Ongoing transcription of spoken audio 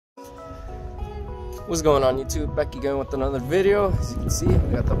What's going on YouTube? Back again with another video. As you can see,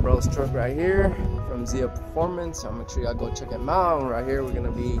 we got the bros truck right here from Zia Performance. So make sure y'all go check him out. Right here we're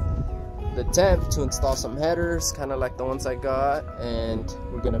gonna be the attempt to install some headers, kind of like the ones I got, and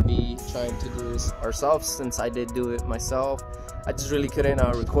we're gonna be trying to do this ourselves since I did do it myself. I just really couldn't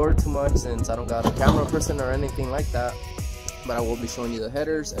record too much since I don't got a camera person or anything like that, but I will be showing you the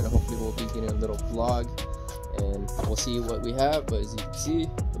headers and hopefully we'll be getting a little vlog and we'll see what we have. But as you can see,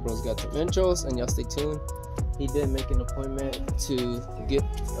 the bro's got some intros and y'all stay tuned. He did make an appointment to get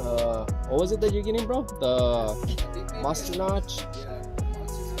what was it that you're getting, bro? The Monster Notch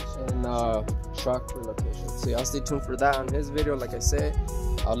and truck relocation. So y'all stay tuned for that on his video. Like I said,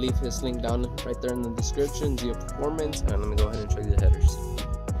 I'll leave his link down right there in the description, Zia Performance, and let me go ahead and show you the headers.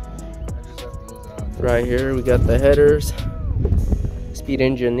 Right here we got the headers. Speed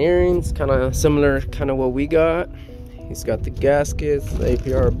Engineering's kind of similar, kind of what we got. He's got the gaskets, the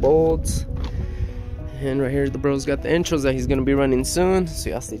APR bolts, and right here the bro's got the intros that he's gonna be running soon.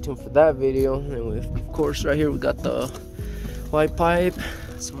 So y'all stay tuned for that video. And of course, right here we got the white pipe,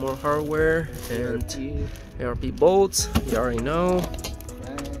 some more hardware, and ARP bolts. You already know.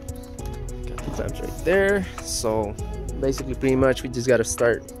 Got the clamps right there. So basically, pretty much, we just gotta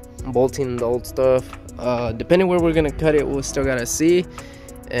start bolting the old stuff. Depending where we're gonna cut it, we'll still gotta see.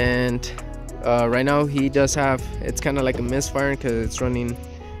 And right now he does have, it's kind of like a misfire because it's running,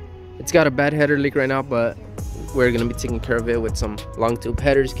 it's got a bad header leak right now, but we're gonna be taking care of it with some long tube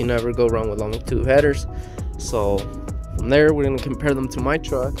headers. You can never go wrong with long tube headers. So from there we're gonna compare them to my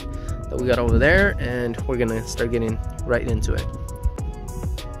truck that we got over there, and we're gonna start getting right into it.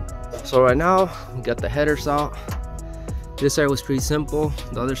 So right now we got the headers out. This side was pretty simple.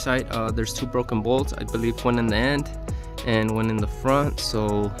 The other side, there's two broken bolts. I believe one in the end and one in the front.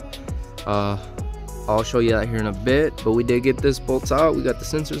 So I'll show you that here in a bit. But we did get this bolts out. We got the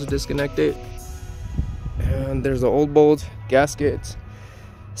sensors disconnected. And there's the old bolt gaskets.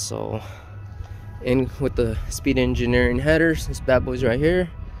 So in with the Speed Engineering headers, this bad boy's right here.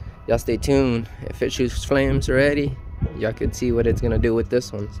 Y'all stay tuned. If it shoots flames already, y'all can see what it's gonna do with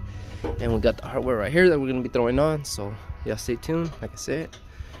this one. And we got the hardware right here that we're gonna be throwing on. So y'all stay tuned. Like I said,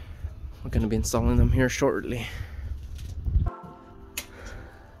 we're gonna be installing them here shortly.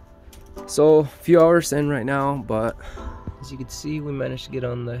 So a few hours in right now, but as you can see, we managed to get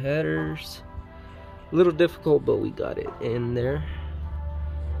on the headers. A little difficult, but we got it in there.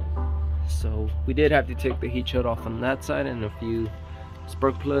 So we did have to take the heat shield off on that side and a few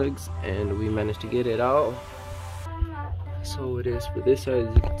spark plugs, and we managed to get it out. So it is for this side,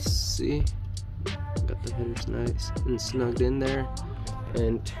 as you can see. Got the headers nice and snugged in there,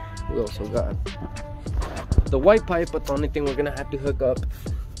 and we also got the white pipe. But the only thing we're gonna have to hook up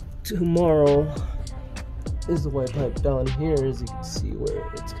tomorrow is the white pipe down here. As you can see where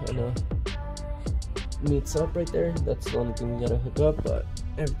it's kind of meets up right there, that's the only thing we gotta hook up. But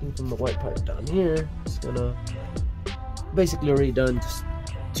everything from the white pipe down here is gonna basically already done. Just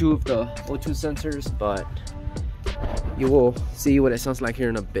two of the O2 sensors, but you will see what it sounds like here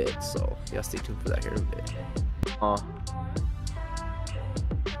in a bit. So y'all stay tuned for that here in a bit.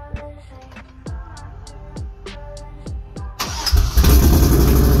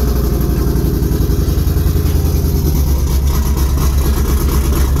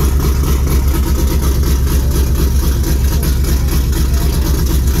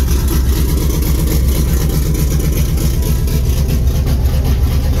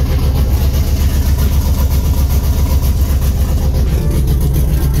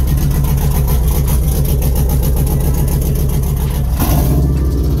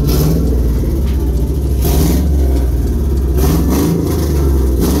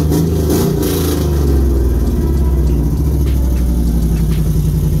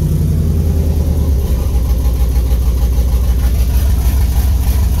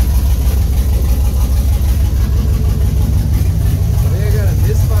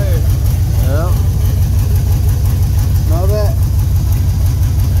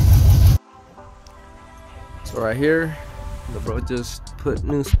 Right here, the bro just put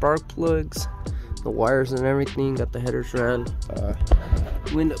new spark plugs, the wires and everything, got the headers ran.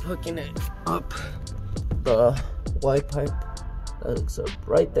 We end up hooking it up the white pipe that hooks up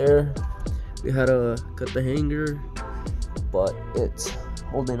right there. We had to cut the hanger, but it's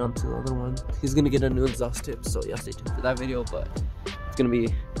holding onto the other one. He's gonna get a new exhaust tip, so y'all stay tuned for that video. But it's gonna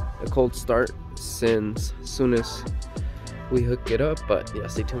be a cold start since soon as we hook it up. But yeah,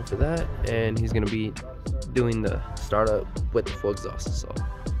 stay tuned for that. And he's gonna be doing the startup with the full exhaust, so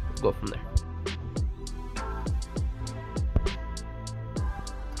we'll go from there.